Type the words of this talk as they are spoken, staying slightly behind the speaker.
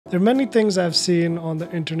There are many things I've seen on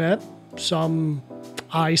the internet, some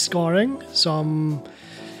eye scarring, some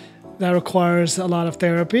that requires a lot of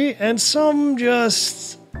therapy, and some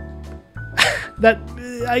just that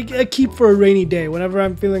I keep for a rainy day. Whenever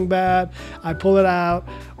I'm feeling bad, I pull it out,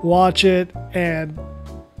 watch it, and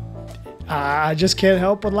I just can't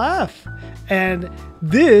help but laugh. And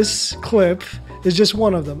this clip is just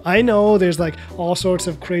one of them. I know there's like all sorts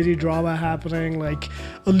of crazy drama happening, like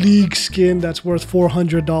a league skin that's worth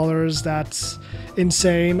 $400. That's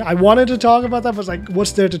insane. I wanted to talk about that, but like,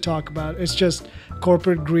 what's there to talk about? It's just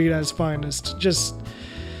corporate greed at its finest. Just,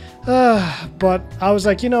 but I was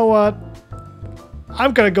like, you know what?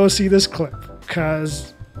 I'm gonna go see this clip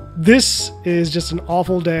because this is just an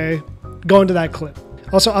awful day. Go into that clip.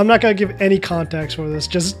 Also, I'm not gonna give any context for this.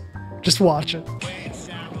 Just watch it.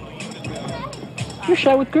 You're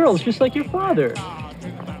shy with girls, just like your father.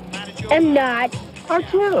 I'm not. Are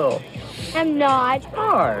too. I'm not.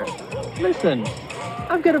 Are. Listen,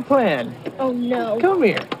 I've got a plan. Oh no. Come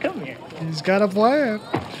here. Come here. He's got a plan.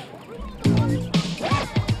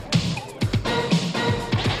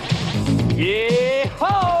 Yeah,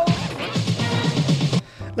 ho!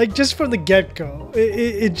 Like, just from the get-go,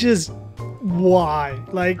 it just, why?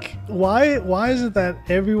 Like, why is it that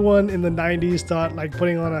everyone in the 90s thought like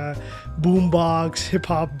putting on a boombox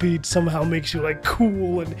hip-hop beat somehow makes you like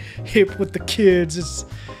cool and hip with the kids?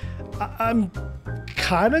 I'm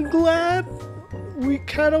kind of glad we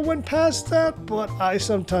kind of went past that, but I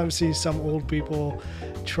sometimes see some old people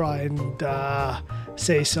try and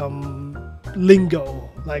say some lingo.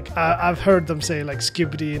 Like, I've heard them say like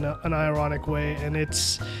skibbity in an ironic way, and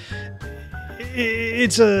it's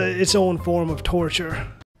its own form of torture.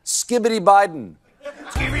 Skibbity Biden.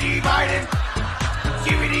 Skibbity Biden.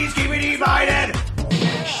 Skibbity, skibbity Biden.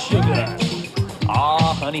 Sugar.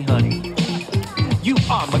 Aw, honey, honey. You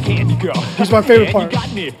are my candy girl. Here's my favorite part. You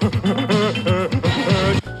got me.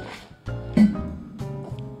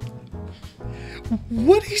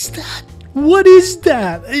 What is that? What is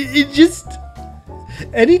that? It just...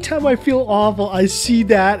 Anytime I feel awful, I see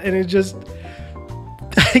that, and it just...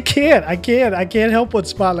 I can't help but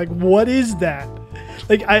spot, like, what is that?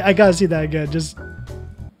 Like, I gotta see that again, just...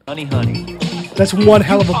 Honey, honey. That's one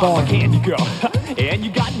hell of a bar. You are my candy girl. And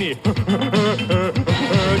you got me.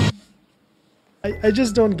 I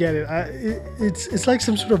just don't get it. It's like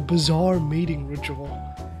some sort of bizarre mating ritual.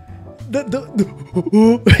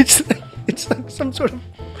 It's like some sort of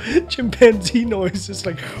chimpanzee noise. It's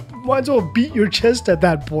like, might as well beat your chest at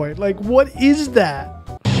that point. Like, what is that?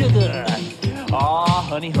 Sugar. Aw,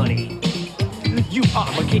 honey, honey. You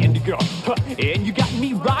are my candy girl. And you got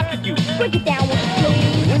me rocking you. Break it down with me,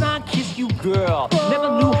 please. When I kiss you, girl, never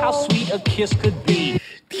knew how sweet a kiss could be.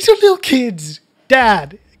 These are little kids.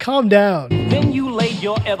 Dad, calm down. Then you laid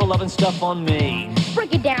your ever-loving stuff on me.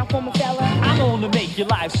 Break it down for me, fella. I'm gonna make your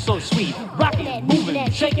life so sweet. Rockin', moving,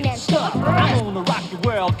 shaking that stuff. I'm gonna rock your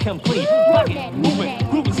world complete. Rockin', moving,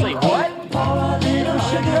 grooving, say what?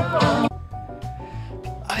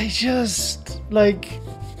 I just, like,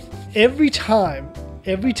 every time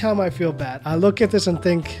I feel bad, I look at this and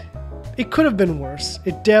think, it could have been worse.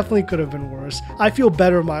 It definitely could have been worse. I feel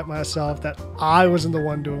better about myself that I wasn't the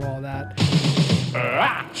one doing all that.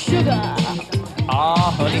 Sugar.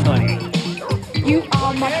 Ah, honey, honey. You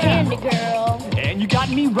are my candy girl. And you got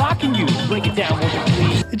me rocking you. Break it down, won't you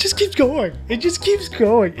please? It just keeps going. It just keeps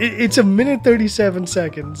going. It's a minute 37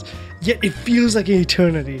 seconds, yet it feels like an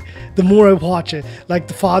eternity. The more I watch it, like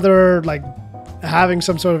the father, like having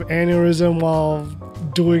some sort of aneurysm while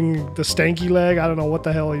doing the stanky leg. I don't know what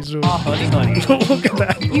the hell he's doing. Ah, honey, honey. Look at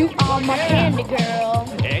that. You are my candy girl.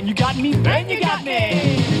 And you got me. And you got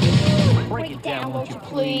me. Break it down, won't you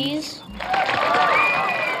please?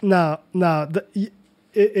 No.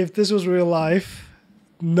 If this was real life,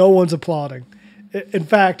 no one's applauding. In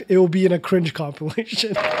fact, it will be in a cringe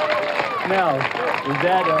compilation. Now, was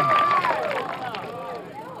that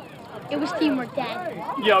It was teamwork, Dad.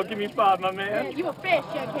 Yo, give me 5, my man. You a fish,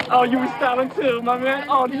 okay? Oh, you were styling too, my man.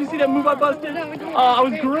 Oh, did you see that move I busted? Oh, I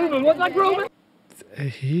was grooving. Wasn't I grooving?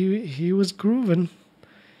 He was grooving.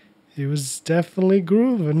 He was definitely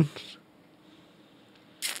grooving.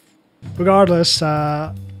 Regardless,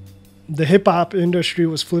 the hip-hop industry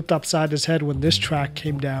was flipped upside its head when this track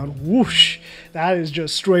came down. Whoosh! That is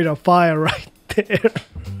just straight up fire right there.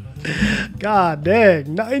 God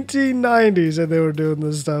dang, 1990s and they were doing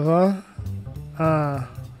this stuff, huh?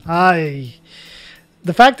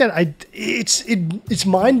 The fact that it's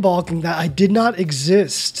mind-boggling that I did not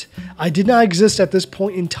exist. I did not exist at this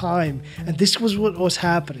point in time, and this was what was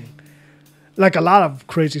happening. Like, a lot of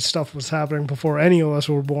crazy stuff was happening before any of us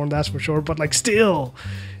were born, that's for sure. But like, still,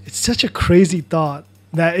 it's such a crazy thought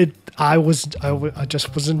that I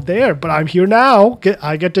just wasn't there, but I'm here now.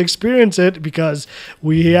 I get to experience it because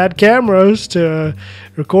we had cameras to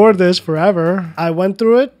record this forever. I went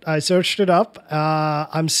through it. I searched it up.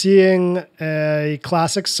 I'm seeing a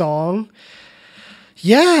classic song.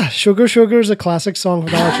 Yeah, Sugar Sugar is a classic song.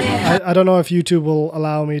 I don't know if YouTube will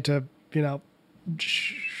allow me to,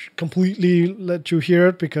 completely let you hear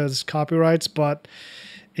it because copyrights, but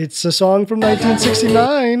it's a song from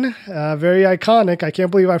 1969, very iconic. I can't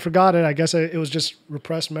believe I forgot it. I guess it was just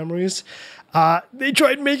repressed memories. They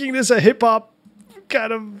tried making this a hip hop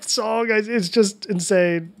kind of song. It's just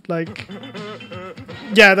insane. Like,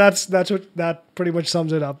 yeah, that's what that pretty much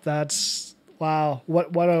sums it up. That's wow.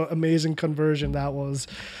 What an amazing conversion that was.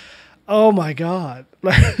 Oh my god.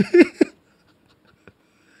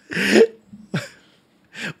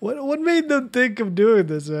 What made them think of doing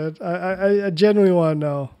this, man? I genuinely want to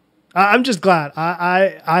know. I'm just glad.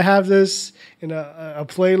 I have this in a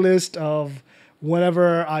playlist of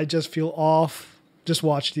whenever I just feel off, just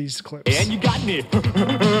watch these clips. And you got me.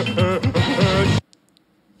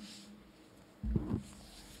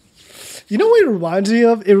 You know what it reminds me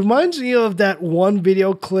of? It reminds me of that one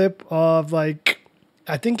video clip of I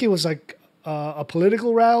think it was a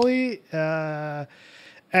political rally,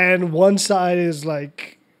 and one side is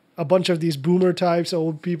like a bunch of these boomer types,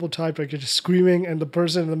 old people type, like just screaming, and the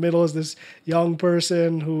person in the middle is this young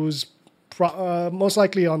person who's most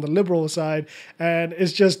likely on the liberal side, and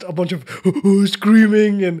it's just a bunch of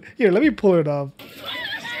screaming. And here, let me pull it up.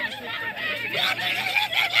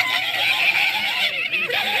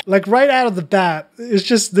 Like right out of the bat, it's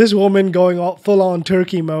just this woman going all full on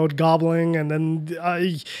turkey mode, gobbling, and then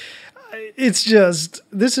it's just,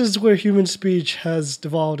 this is where human speech has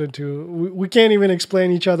devolved into. We can't even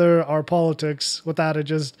explain each other our politics without it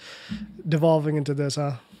just devolving into this,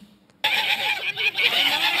 huh?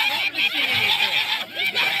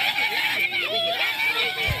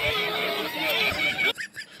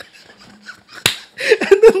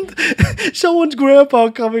 And then someone's grandpa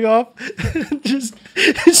coming up and just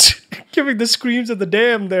giving the screams of the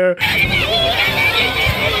damn there.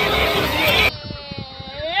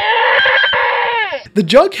 The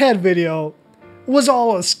Jughead video was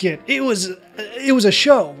all a skit. It was a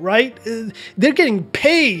show, right? They're getting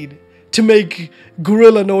paid to make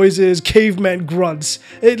gorilla noises, caveman grunts,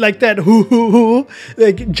 like that hoo hoo hoo.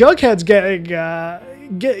 Like Jughead's getting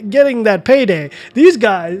that payday. These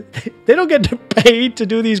guys, they don't get paid to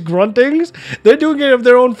do these gruntings. They're doing it of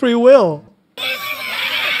their own free will.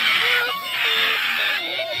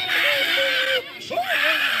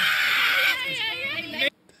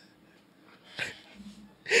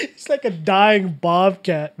 It's like a dying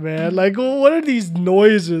bobcat, man. Like, what are these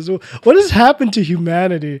noises? What has happened to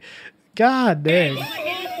humanity? God dang.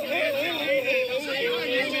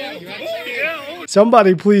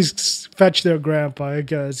 Somebody please fetch their grandpa,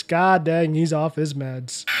 because god dang, he's off his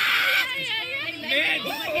meds.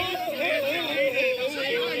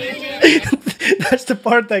 That's the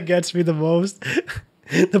part that gets me the most.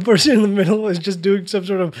 The person in the middle is just doing some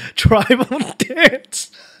sort of tribal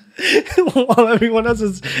dance while everyone else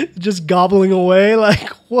is just gobbling away. Like,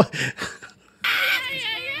 what?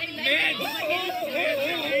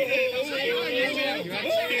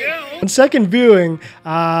 On second viewing,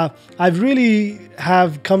 I've really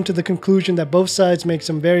have come to the conclusion that both sides make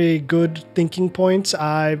some very good thinking points.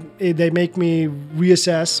 They make me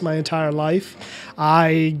reassess my entire life.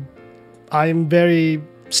 I'm very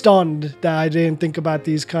stunned that I didn't think about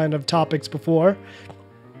these kind of topics before.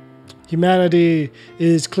 Humanity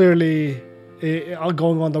is clearly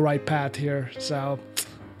going on the right path here. So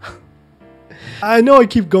I know I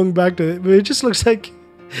keep going back to it, but it just looks like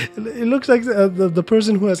the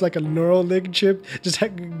person who has like a neural link chip just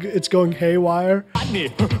it's going haywire.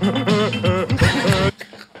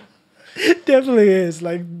 Definitely is.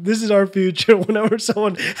 Like, this is our future. Whenever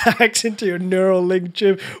someone hacks into your neural link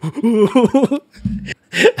chip,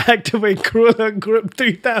 activate Gorilla Grip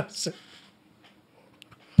 3000.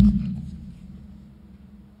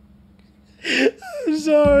 I'm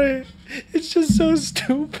sorry. It's just so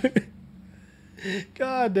stupid.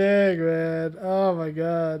 God dang, man. Oh my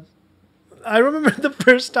god. I remember the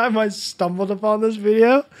first time I stumbled upon this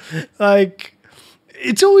video. Like,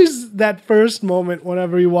 it's always that first moment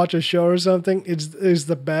whenever you watch a show or something is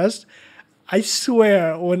the best. I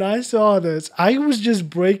swear, when I saw this, I was just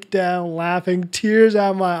break down laughing, tears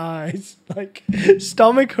out my eyes, like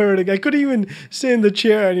stomach hurting. I couldn't even sit in the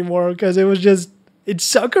chair anymore because it was just It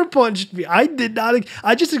sucker punched me. I did not.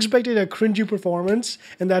 I just expected a cringy performance,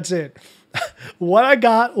 and that's it. What I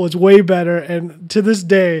got was way better, and to this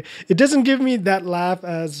day, it doesn't give me that laugh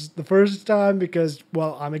as the first time because,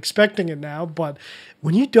 well, I'm expecting it now. But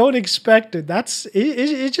when you don't expect it,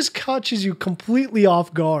 it just catches you completely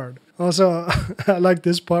off guard. Also, I like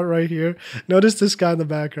this part right here. Notice this guy in the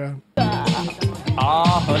background.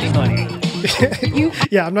 Ah, honey, honey.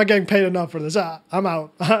 Yeah, I'm not getting paid enough for this. I'm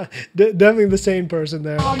out. Definitely the same person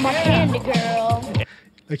there. Oh, my panda girl.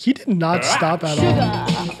 Like, he did not stop at all.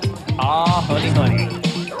 Ah, honey, honey.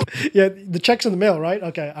 Yeah, the check's in the mail, right?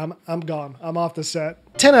 Okay, I'm gone. I'm off the set.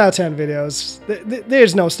 10 out of 10 videos.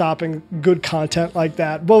 There's no stopping good content like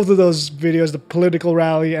that. Both of those videos, the political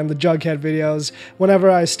rally and the Jughead videos, whenever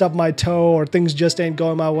I stub my toe or things just ain't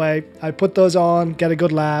going my way, I put those on, get a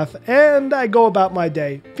good laugh, and I go about my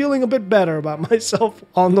day, feeling a bit better about myself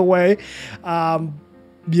on the way.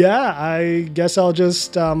 Yeah, I guess I'll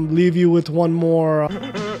just leave you with one more.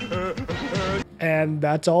 And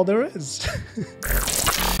that's all there is.